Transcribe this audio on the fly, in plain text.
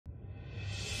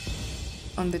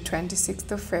On the 26th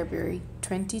of February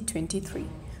 2023,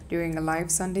 during a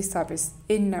live Sunday service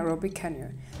in Nairobi,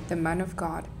 Kenya, the man of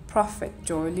God, Prophet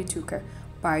Joel Lutuka,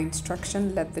 by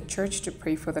instruction led the church to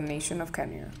pray for the nation of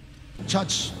Kenya.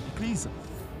 Church, Église,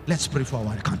 let's pray for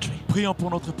our country. prions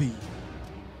pour notre pays.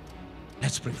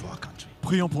 Let's pray for our country.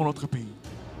 Prions pour notre pays.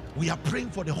 We are praying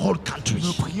for the whole country.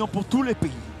 Nous prions pour tous les pays.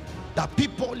 The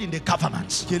people in the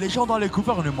governments, Que les gens dans les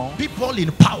gouvernements, people in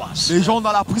powers, les gens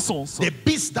dans la puissance, the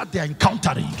beasts that they are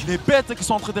encountering, les bêtes qui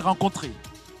sont en train de rencontrer,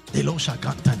 the Lord shall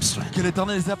grant them strength. que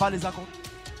l'Éternel les ait pas les accomplir.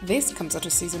 This comes at a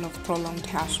season of prolonged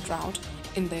harsh drought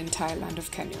in the entire land of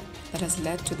Kenya that has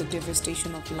led to the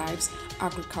devastation of lives,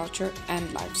 agriculture, and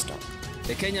livestock.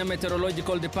 The Kenya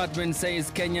Meteorological Department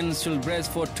says Kenyans should brace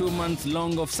for 2 months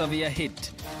long of severe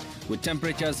heat, with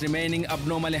temperatures remaining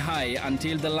abnormally high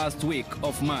until the last week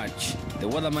of March. The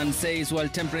weatherman says while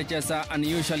temperatures are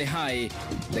unusually high,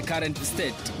 the current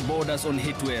state borders on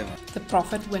heat wave. The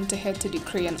prophet went ahead to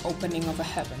decree an opening of the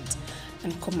heavens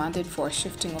and commanded for a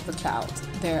shifting of the clouds.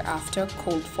 Thereafter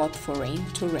called forth for rain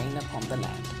to rain upon the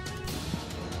land.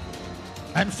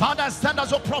 And Father, stand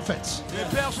as a prophet Et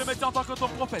Père, je m'étais en tant que ton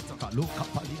prophète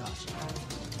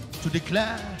to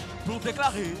declare pour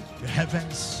déclarer the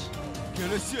heavens que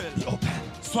le ciel be open.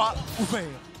 soit ouvert.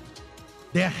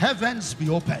 The heavens be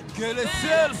open. Que le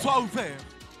ciel soit ouvert.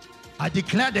 I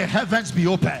declare the heavens be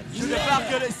open. Je déclare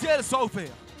que le ciel soit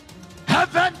ouvert.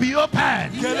 Heaven be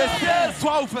open. Que le ciel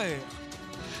soit ouvert.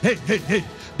 Hey, hey, hey.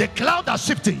 The clouds are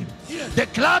shifting. The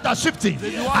clouds are shifting.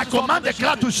 I command the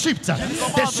cloud to shift.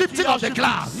 The shifting of the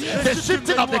cloud. The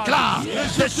shifting of the cloud.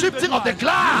 The shifting of the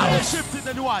cloud.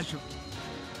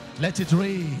 Let it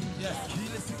rain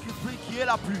Qui est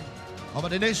la pluie over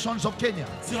the nations of Kenya.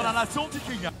 sur la nation du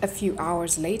Kenya. A few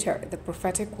hours later, the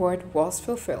prophetic word was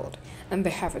fulfilled, and the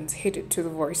heavens heeded to the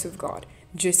voice of God,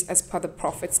 just as per the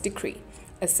prophet's decree,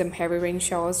 as some heavy rain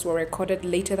showers were recorded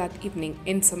later that evening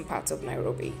in some parts of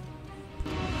Nairobi.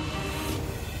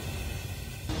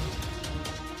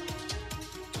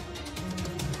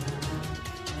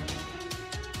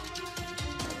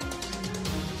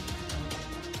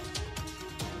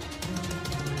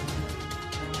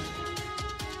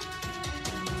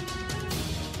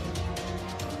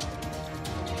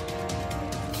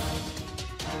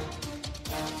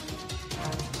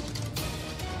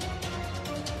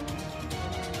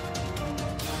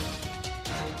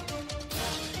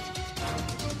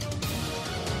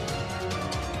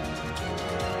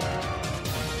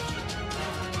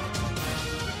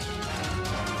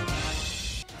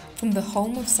 From the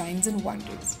home of signs and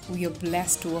wonders, we are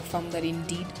blessed to affirm that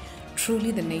indeed, truly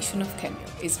the nation of Kenya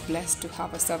is blessed to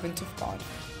have a servant of God,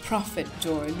 Prophet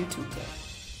Joel Lutuka.